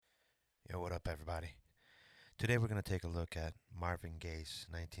Yo, what up, everybody? Today we're going to take a look at Marvin Gaye's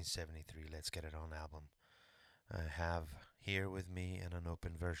 1973 Let's Get It On album. I have here with me an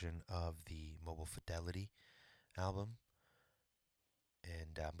unopened version of the Mobile Fidelity album,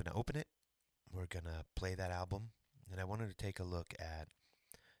 and I'm going to open it. We're going to play that album, and I wanted to take a look at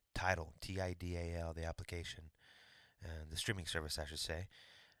Tidal, Tidal, the application, and the streaming service, I should say.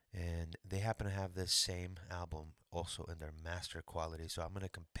 And they happen to have this same album also in their master quality, so I'm going to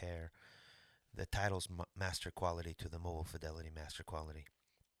compare the Tidal's master quality to the Mobile Fidelity master quality.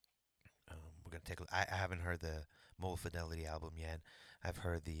 We're gonna take. I haven't heard the Mobile Fidelity album yet. I've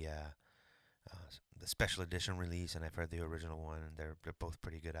heard the special edition release, and I've heard the original one, and they're both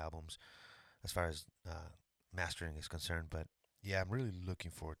pretty good albums as far as mastering is concerned. But yeah, I'm really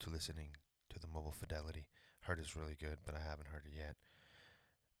looking forward to listening to the Mobile Fidelity. Heard it's really good, but I haven't heard it yet.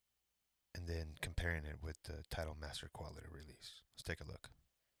 And then comparing it with the Tidal master quality release. Let's take a look.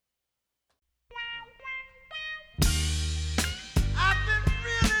 I've been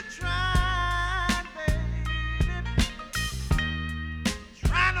really trying, baby,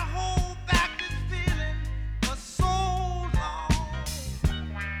 trying to hold back this feeling for so long.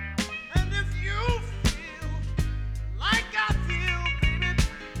 And if you feel like I feel, baby,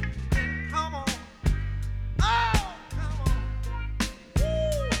 then come on. Oh, come on.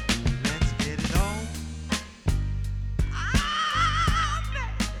 Woo. Let's get it on. Ah,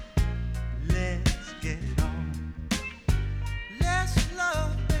 baby. Let's get it on. Let's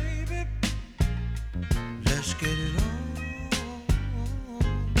love, baby. Let's get it on.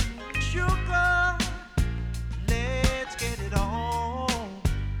 Sugar, let's get it on.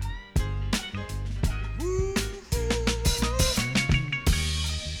 Woo.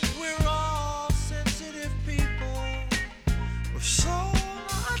 We're all sensitive people with so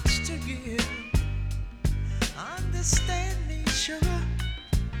much to give. Understand me, sugar.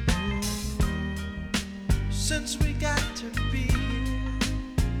 Since we got to be,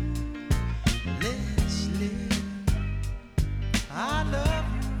 let's live. I love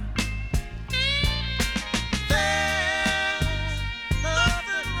you. There's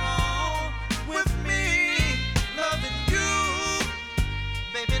nothing wrong with me loving you,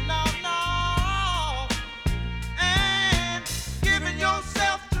 baby, no, no. And giving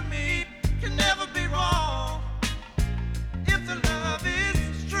yourself to me can never be wrong if the love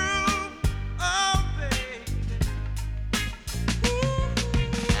is true. Oh, baby.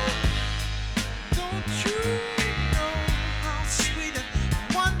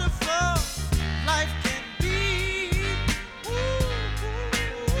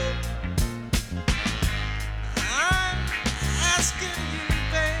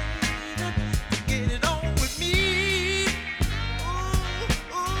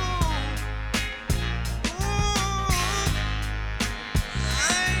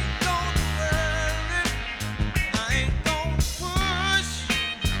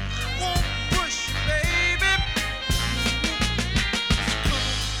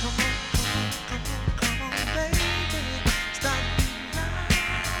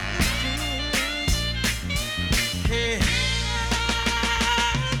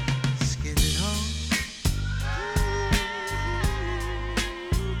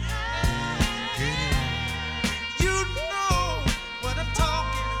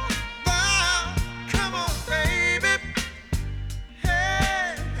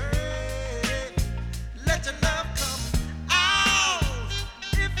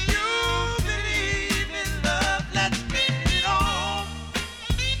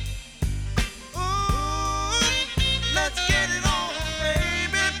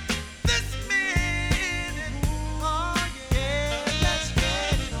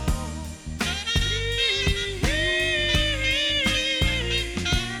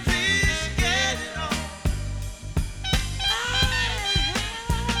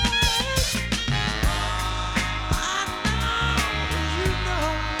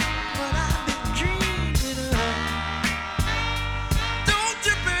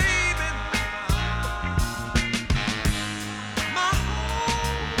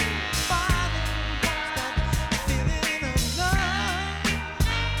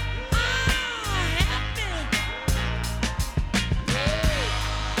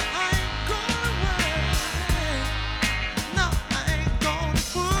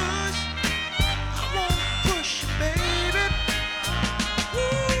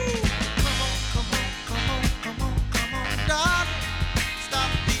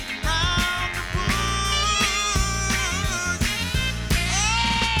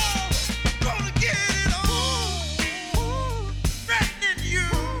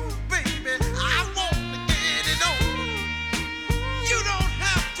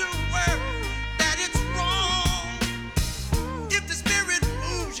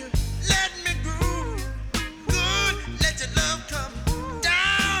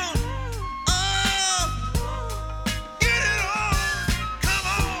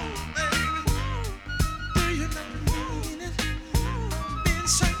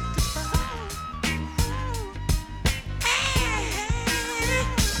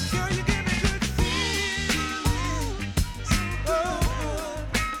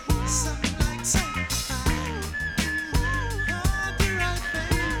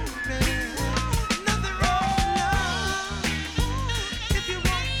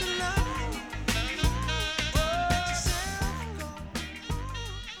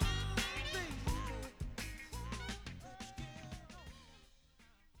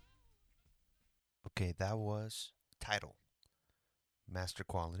 Okay, that was Title, Master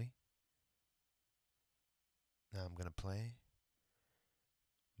Quality. Now I'm going to play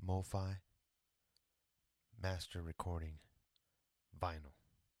MoFi, Master Recording, Vinyl.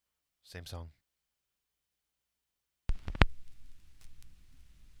 Same song.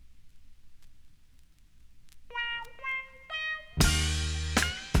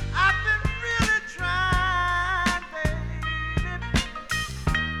 I've been really trying, baby,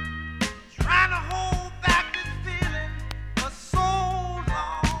 trying to hold back this feeling for so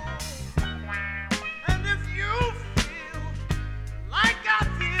long. And if you feel like I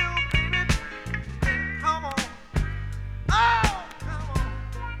feel, baby, then come on. Oh, come on.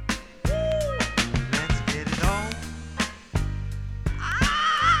 Woo. Let's get it on.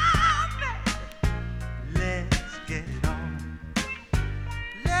 Ah, baby. Let's get it on.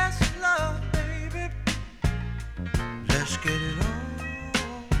 Let's love, baby. Let's get it on.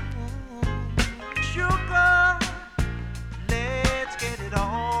 Sugar, let's get it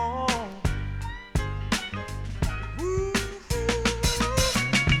on. Woo.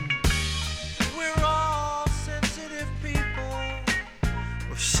 We're all sensitive people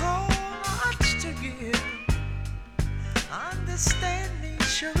with so much to give. Understand me,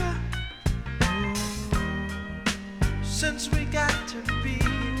 sugar. Since we got to be,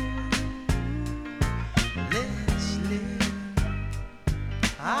 let's live.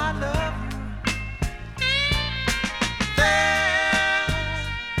 I love you. There's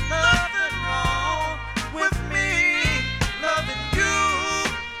nothing wrong with me loving you,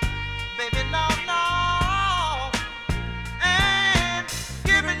 baby, no, no. And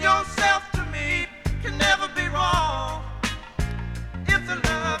giving yourself to me can never be wrong if the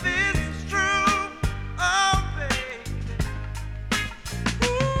love is true. Oh, baby.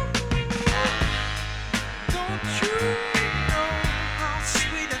 Ooh. Don't you know how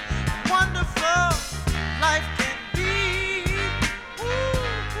sweet and wonderful life can be? Ooh.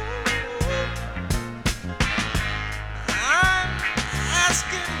 I'm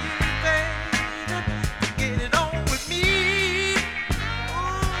asking you, baby, to get it on with me.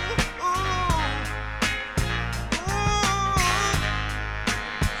 Ooh, ooh, ooh.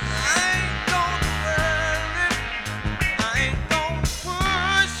 I ain't gonna worry, I ain't gonna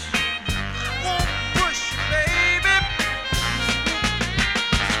push, I won't push, baby.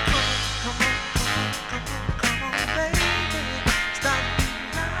 Come on, baby, stop being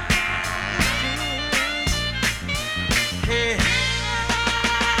like this. Hey,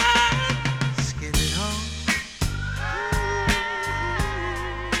 let's get it on.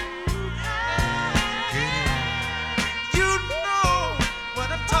 Get it on. You know what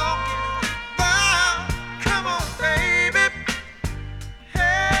I'm talking about. Come on, baby.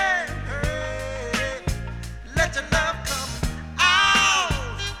 Hey, hey, let your love come out.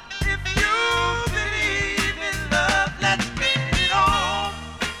 If you believe in love, let's get it on.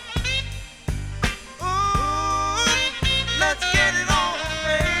 Ooh, let's get it on,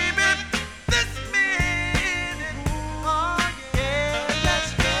 baby. This minute, oh yeah,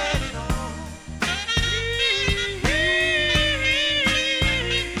 let's get it on.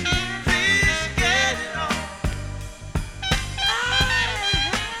 Please get it on.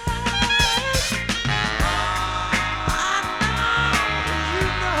 You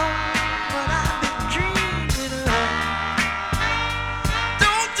know what I've been dreaming of,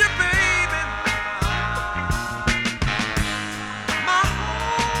 don't you, baby? My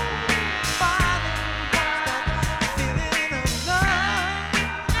whole body wants that feeling of love.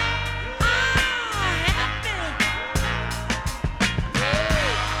 Help me.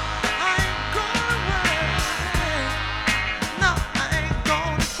 I ain't gonna worry. No, I ain't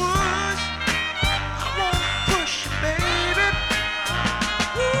gonna push. I won't push, baby.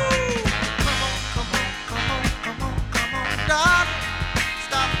 Woo! Come on, darling.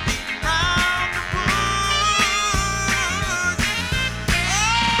 Stop beating around the bush.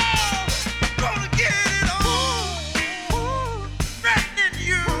 Oh, gonna get it on. Threatening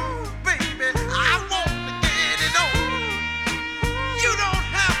you, baby. I want to get it on. You don't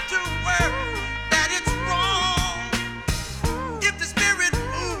have to worry that it's wrong. If the spirit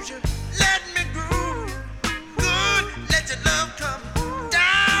moves you, let me groove. Good, let your love come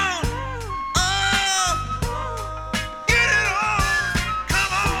down. Oh, get it on.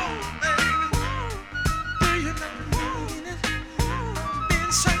 Come on, baby. Do you mean it?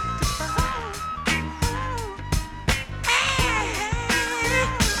 Being sanctified. Hey,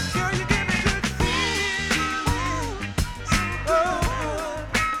 girl, you give me good feeling. Oh,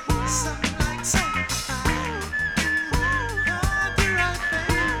 something like sanctified. Oh, do right,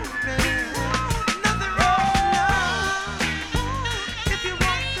 baby. Nothing wrong with love if you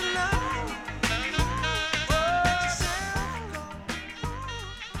want the love.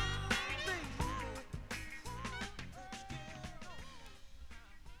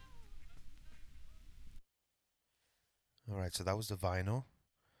 All right, so that was the vinyl,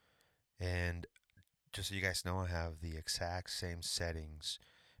 and just so you guys know, I have the exact same settings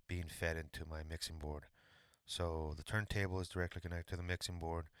being fed into my mixing board. So the turntable is directly connected to the mixing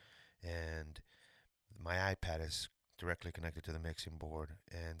board, and my iPad is directly connected to the mixing board,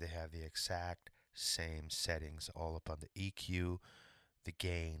 and they have the exact same settings all up on the EQ, the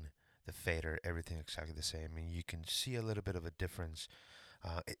gain, the fader, everything exactly the same. And you can see a little bit of a difference.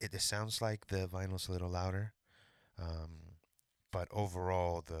 It sounds like the vinyl's a little louder, um, but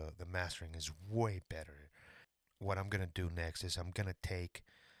overall the mastering is way better. What I'm gonna do next is I'm gonna take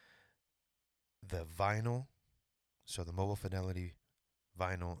the vinyl, so the Mobile Fidelity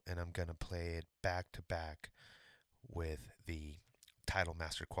vinyl, and I'm gonna play it back to back with the Title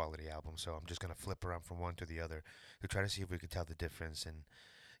Master Quality album. So I'm just gonna flip around from one to the other to try to see if we can tell the difference and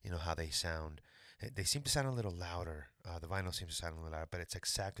how they sound. They seem to sound a little louder. The vinyl seems to sound a little louder, but it's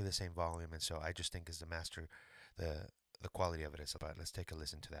exactly the same volume, and so I just think as the master, the quality of it is. But let's take a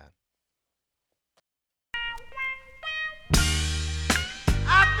listen to that.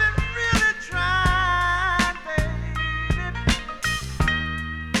 I've been really trying, baby,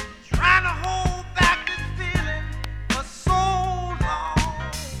 trying to hold back this feeling for so long.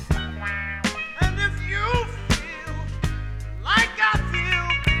 And if you feel like I feel,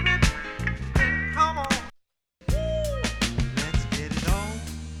 baby, then come on. Let's get it on.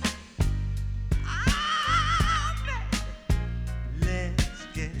 Ah, baby, let's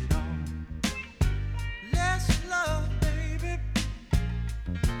get it on. Let's love, baby.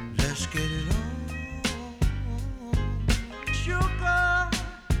 Let's get it on. Sugar,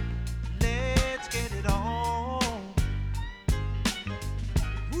 let's get it on.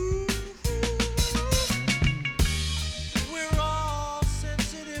 Ooh, we're all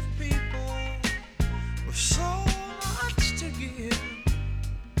sensitive people with so much to give.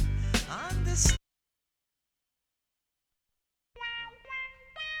 Understand.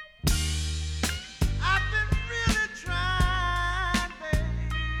 I've been really trying, baby,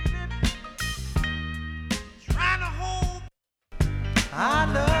 trying to hold. I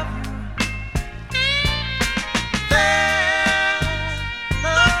love you. There's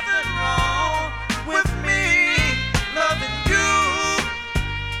nothing wrong with me loving you,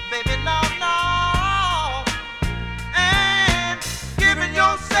 baby, no, no. And giving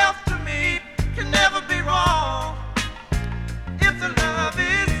yourself to me can never be wrong if the love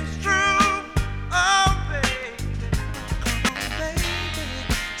is true. Oh, baby, come on, baby,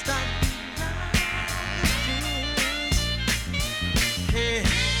 stop being like this. Yeah,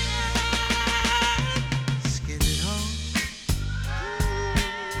 let's get it on.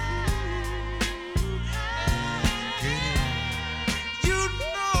 Get it on. You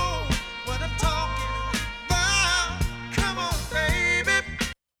know what I'm talking about. Come on, baby.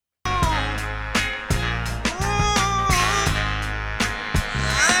 Ooh,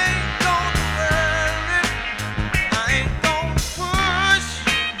 I ain't gonna worry. I ain't gonna push.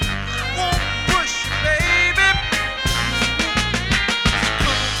 I won't push you, baby.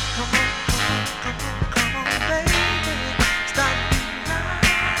 Come on, baby. Stop being like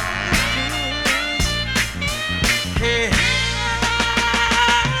this. Yeah,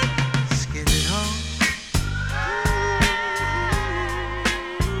 let's get it on.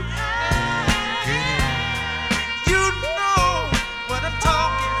 Get it on. You know what I'm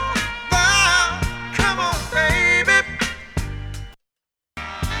talking about. Come on, baby.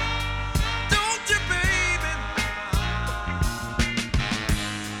 Don't you, baby?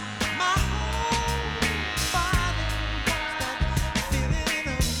 My whole body wants that feeling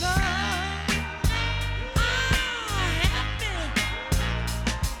of love. Help me.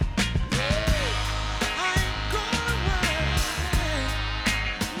 I ain't gonna worry.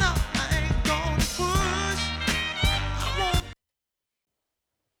 No, I ain't gonna push. I won't.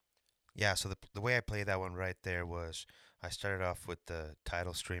 Yeah, so the way I played that one right there was I started off with the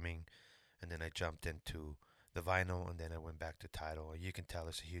title streaming, and then I jumped into the vinyl, and then I went back to title. You can tell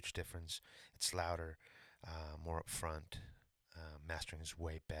there's a huge difference. It's louder, more upfront. Mastering is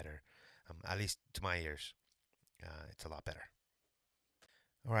way better, at least to my ears. It's a lot better.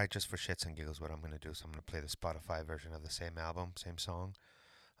 All right, just for shits and giggles, what I'm going to do is I'm going to play the Spotify version of the same album, same song.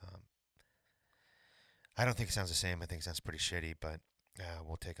 Um, I don't think it sounds the same. I think it sounds pretty shitty, but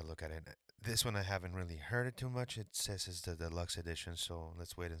we'll take a look at it. This one I haven't really heard it too much. It says it's the deluxe edition, so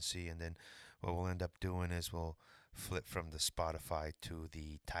let's wait and see. And then what we'll end up doing is we'll flip from the Spotify to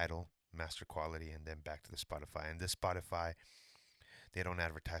the title master quality and then back to the Spotify. And this Spotify, they don't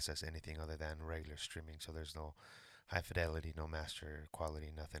advertise as anything other than regular streaming, so there's no high fidelity, no master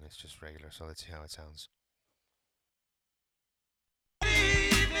quality, nothing. It's just regular. So let's see how it sounds.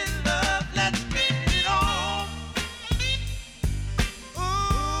 Believe in love, let's get it on.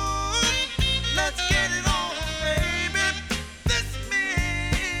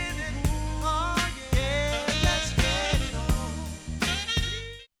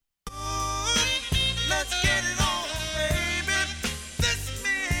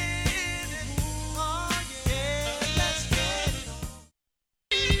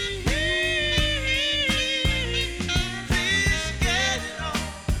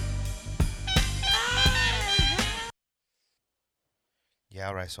 Yeah,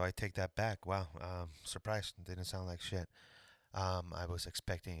 all right. So I take that back. Wow, surprised. It didn't sound like shit. I was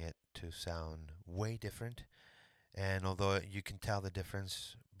expecting it to sound way different. And although you can tell the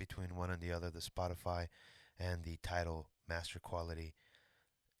difference between one and the other, the Spotify and the Tidal master quality,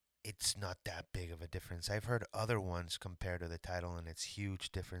 it's not that big of a difference. I've heard other ones compared to the Tidal, and it's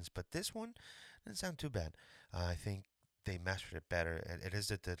huge difference. But this one didn't sound too bad. I think they mastered it better. It is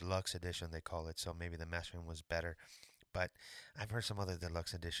the deluxe edition they call it, so maybe the mastering was better. But I've heard some other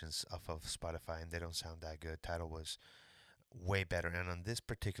deluxe editions off of Spotify, and they don't sound that good. Tidal was way better, and on this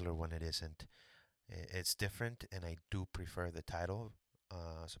particular one, it isn't. It's different, and I do prefer the Tidal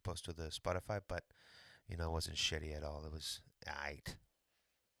as opposed to the Spotify. But it wasn't shitty at all. It was aight.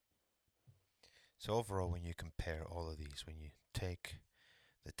 So overall, when you compare all of these, when you take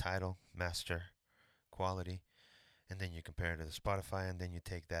the Tidal master quality, and then you compare it to the Spotify, and then you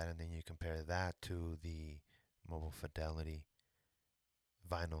take that, and then you compare that to the Mobile Fidelity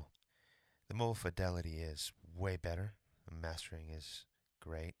vinyl. The Mobile Fidelity is way better. The mastering is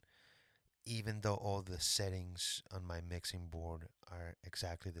great. Even though all the settings on my mixing board are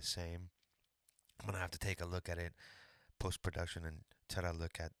exactly the same, I'm gonna have to take a look at it post production and try to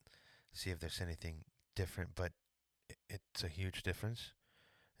look at see if there's anything different. But it's a huge difference.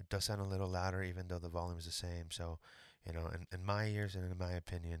 It does sound a little louder, even though the volume is the same. So, in my ears and in my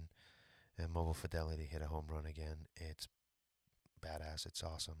opinion, Mobile Fidelity hit a home run again. It's badass. It's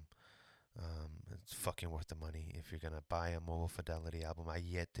awesome. It's fucking worth the money if you're gonna buy a Mobile Fidelity album. I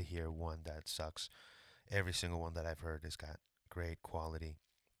yet to hear one that sucks. Every single one that I've heard has got great quality.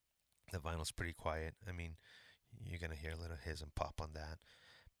 The vinyl's pretty quiet. I mean, you're gonna hear a little hiss and pop on that,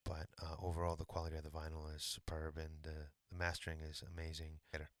 but overall the quality of the vinyl is superb, and the mastering is amazing.